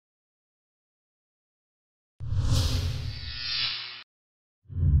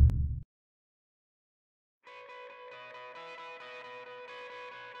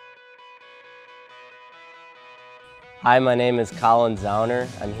Hi, my name is Colin Zauner.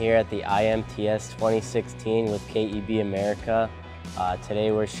 I'm here at the IMTS 2016 with KEB America.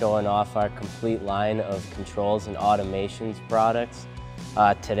 Today we're showing off our complete line of controls and automations products.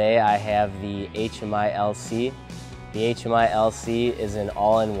 Today I have the HMI LC. The HMI LC is an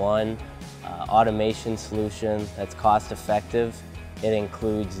all-in-one automation solution that's cost-effective. It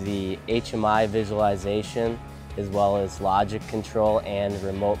includes the HMI visualization as well as logic control and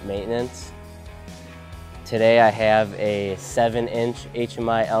remote maintenance. Today I have a 7-inch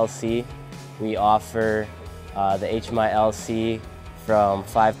HMI LC. We offer the HMI LC from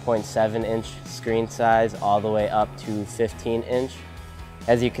 5.7-inch screen size all the way up to 15-inch.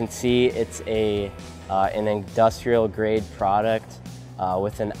 As you can see, it's an industrial grade product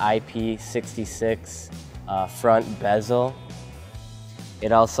with an IP66 front bezel.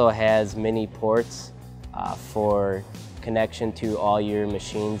 It also has mini ports for connection to all your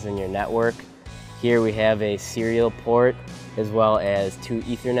machines in your network. Here we have a serial port as well as 2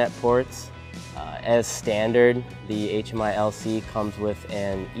 Ethernet ports. As standard, the HMI LC comes with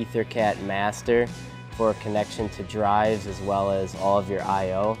an EtherCAT master for connection to drives as well as all of your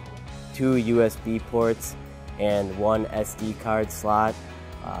I/O, 2 USB ports, and 1 SD card slot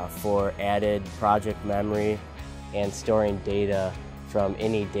for added project memory and storing data from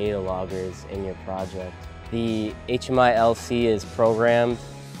any data loggers in your project. The HMI LC is programmed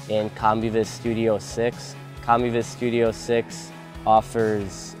in CombiVis Studio 6. CombiVis Studio 6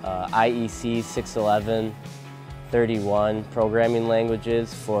 offers IEC 61131 programming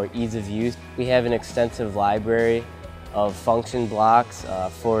languages for ease of use. We have an extensive library of function blocks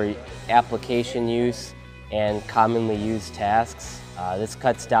for application use and commonly used tasks. This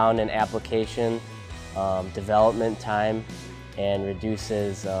cuts down in application development time and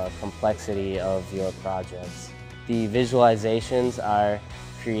reduces complexity of your projects. The visualizations are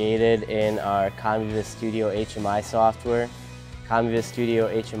created in our CombiVis Studio HMI software. CombiVis Studio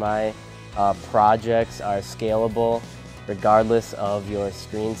HMI projects are scalable regardless of your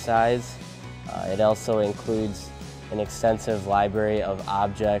screen size. It also includes an extensive library of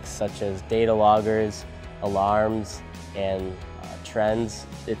objects such as data loggers, alarms, and trends.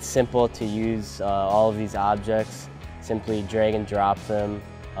 It's simple to use all of these objects. Simply drag and drop them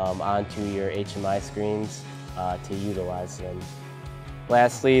onto your HMI screens to utilize them.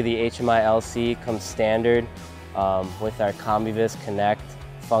 Lastly, the HMI LC comes standard with our CombiVis Connect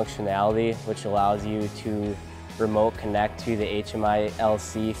functionality, which allows you to remote connect to the HMI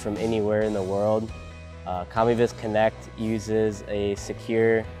LC from anywhere in the world. CombiVis Connect uses a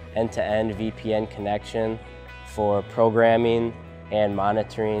secure end-to-end VPN connection for programming and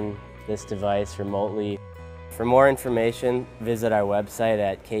monitoring this device remotely. For more information, visit our website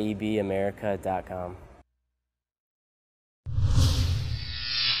at kebamerica.com.